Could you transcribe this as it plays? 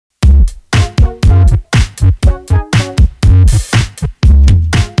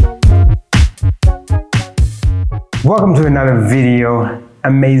Welcome to another video.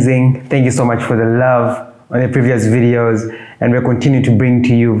 Amazing. Thank you so much for the love on the previous videos, and we'll continue to bring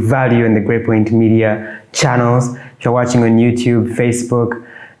to you value in the GreatPoint Media channels. If you're watching on YouTube, Facebook,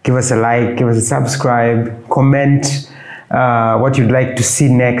 give us a like, give us a subscribe, comment what you'd like to see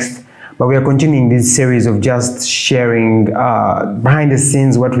next. But we are continuing this series of just sharing behind the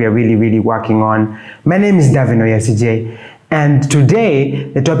scenes what we are really working on. My name is Davin Oyasije, and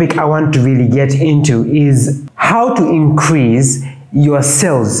today the topic I want to really get into is how to increase your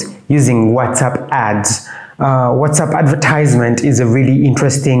sales using WhatsApp ads. WhatsApp advertisement is a really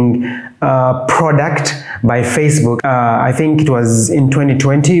interesting product by Facebook. I think it was in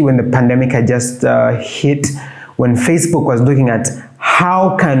 2020 when the pandemic had just hit, when Facebook was looking at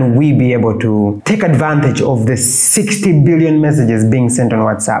how can we be able to take advantage of the 60 billion messages being sent on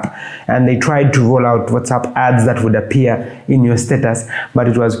WhatsApp. And they tried to roll out WhatsApp ads that would appear in your status, but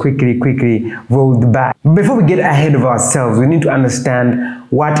it was quickly rolled back. Before we get ahead of ourselves, we need to understand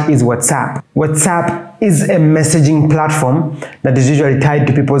what is WhatsApp. WhatsApp is a messaging platform that is usually tied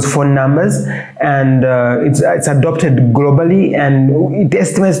to people's phone numbers, and it's adopted globally, and it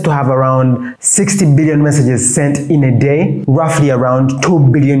estimates to have around 60 billion messages sent in a day, roughly around 2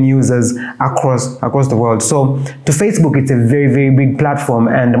 billion users across the world. So to Facebook, it's a very big platform,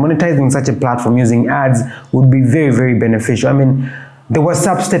 and monetizing such a platform using ads would be very beneficial. I mean, the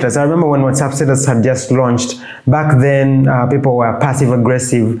WhatsApp status, I remember when WhatsApp status had just launched. Back then, people were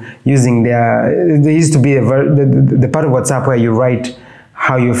passive-aggressive using there used to be the part of WhatsApp where you write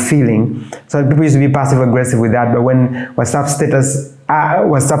how you're feeling. So people used to be passive-aggressive with that, but when WhatsApp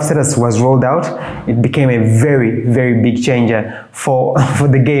status was rolled out, it became a very big changer for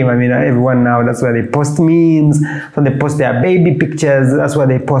the game. I mean, everyone now, that's where they post memes, so they post their baby pictures, that's where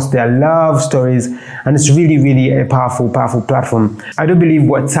they post their love stories, and it's really a powerful platform. I do believe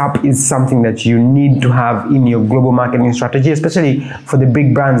WhatsApp is something that you need to have in your global marketing strategy, especially for the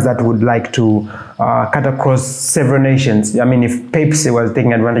big brands that would like to cut across several nations. I mean, if Pepsi was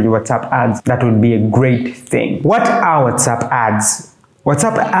taking advantage of WhatsApp ads, that would be a great thing. What are WhatsApp ads?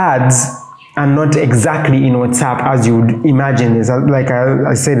 WhatsApp ads are not exactly in WhatsApp as you would imagine. Is like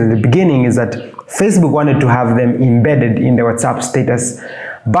I said at the beginning, is that Facebook wanted to have them embedded in the WhatsApp status,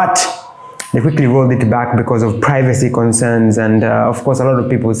 but they quickly rolled it back because of privacy concerns. And of course, a lot of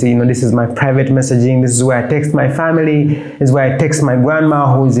people say, this is my private messaging. This is where I text my family. This is where I text my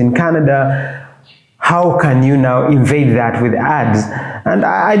grandma who is in Canada. How can you now invade that with ads? And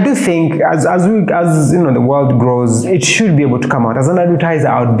I do think as the world grows, it should be able to come out. As an advertiser,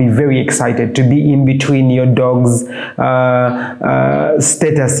 I would be very excited to be in between your dog's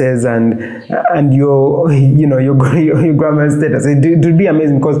statuses and your grandma's status. It would be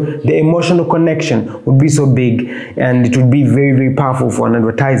amazing because the emotional connection would be so big, and it would be very powerful for an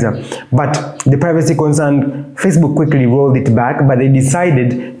advertiser. But the privacy concern, Facebook quickly rolled it back, but they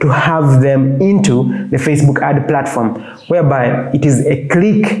decided to have them into the Facebook ad platform, whereby it is a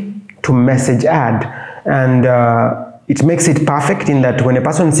click to message ad, and it makes it perfect in that when a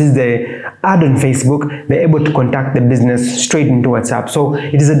person sees the ad on Facebook, they're able to contact the business straight into WhatsApp. So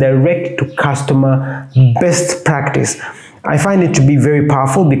it is a direct to customer best practice. I find it to be very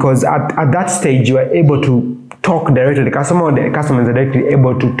powerful because at that stage you are able to talk directly to the customer, or the customer is directly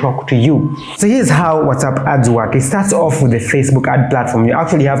able to talk to you. So here's how WhatsApp ads work. It starts off with the Facebook ad platform. You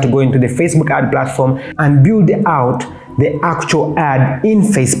actually have to go into the Facebook ad platform and build out the actual ad in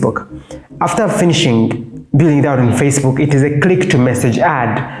Facebook. After finishing building it out in Facebook, it is a click to message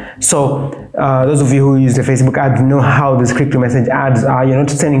ad. So those of you who use the Facebook ads know how these click to message ads are. You're not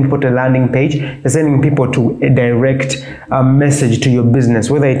sending people to a landing page, you're sending people to a direct message to your business,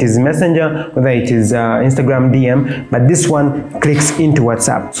 whether it is Messenger, whether it is Instagram DM, but this one clicks into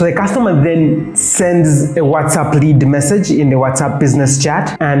WhatsApp. So the customer then sends a WhatsApp lead message in the WhatsApp business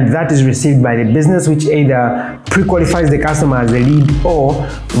chat, and that is received by the business, which either pre-qualifies the customer as a lead or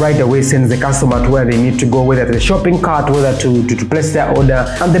right away sends the customer to where they need to go, whether to the shopping cart, whether to place their order.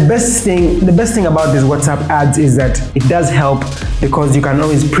 And the best thing about these WhatsApp ads is that it does help because you can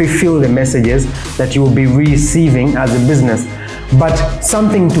always pre-fill the messages that you will be receiving as a business. But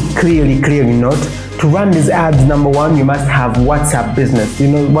something to clearly note, to run these ads, number one, you must have WhatsApp Business.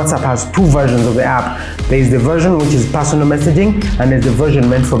 WhatsApp has two versions of the app. There is the version which is personal messaging, and there's the version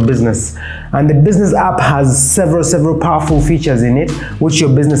meant for business. And the business app has several powerful features in it, which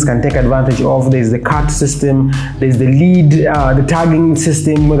your business can take advantage of. There's the cart system, there's the lead, the tagging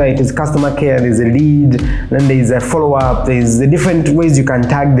system, whether it is customer care, there's a lead, then there's a follow-up, there's the different ways you can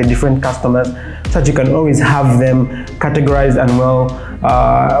tag the different customers, so that you can always have them categorized and well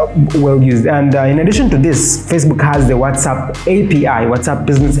well used. And in addition to this, Facebook has the WhatsApp API, WhatsApp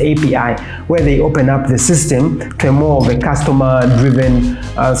Business API, where they open up the system to a more of a customer-driven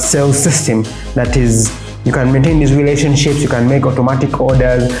sales system. That is, you can maintain these relationships, you can make automatic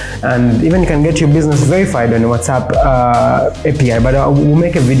orders, and even you can get your business verified on the WhatsApp API. But we'll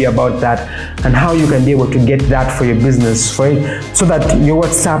make a video about that and how you can be able to get that for your business, for it, so that your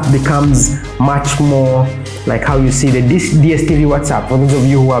WhatsApp becomes much more like how you see the DSTV WhatsApp. For those of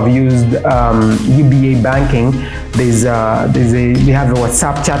you who have used UBA banking, we have a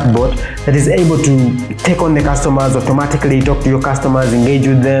WhatsApp chatbot that is able to take on the customers automatically, talk to your customers, engage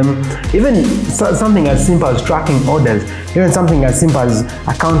with them. Even something as simple as tracking orders, even something as simple as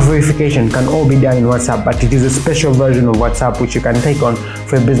account verification can all be done in WhatsApp. But it is a special version of WhatsApp which you can take on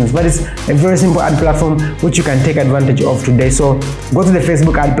for your business. But it's a very simple ad platform which you can take advantage of today. So go to the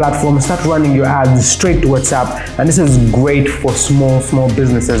Facebook ad platform, start running your ads straight to WhatsApp, and this is great for small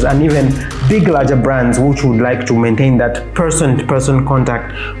businesses and even big larger brands which would like to maintain that person-to-person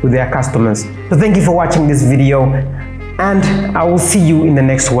contact with their customers. So thank you for watching this video, and I will see you in the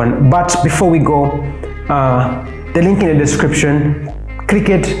next one. But before we go, the link in the description, click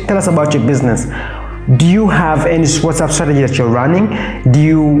it, tell us about your business. Do you have any WhatsApp strategy that you're running? Do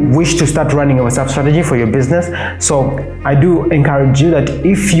you wish to start running a WhatsApp strategy for your business? So I do encourage you that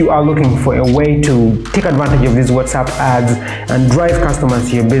if you are looking for a way to take advantage of these WhatsApp ads and drive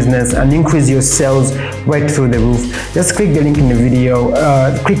customers to your business and increase your sales right through the roof, just click the link in the video,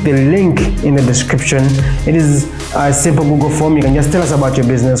 click the link in the description. It is a simple Google form. You can just tell us about your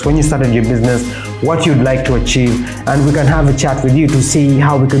business, when you started your business, what you'd like to achieve, and we can have a chat with you to see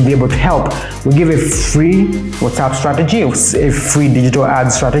how we could be able to help. We give a free WhatsApp strategy, a free digital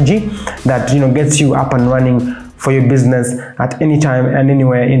ad strategy that gets you up and running for your business at any time and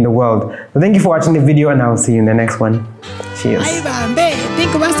anywhere in the world. So thank you for watching the video, and I will see you in the next one. Cheers. This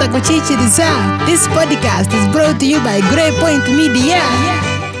podcast is brought to you by Grey Point Media.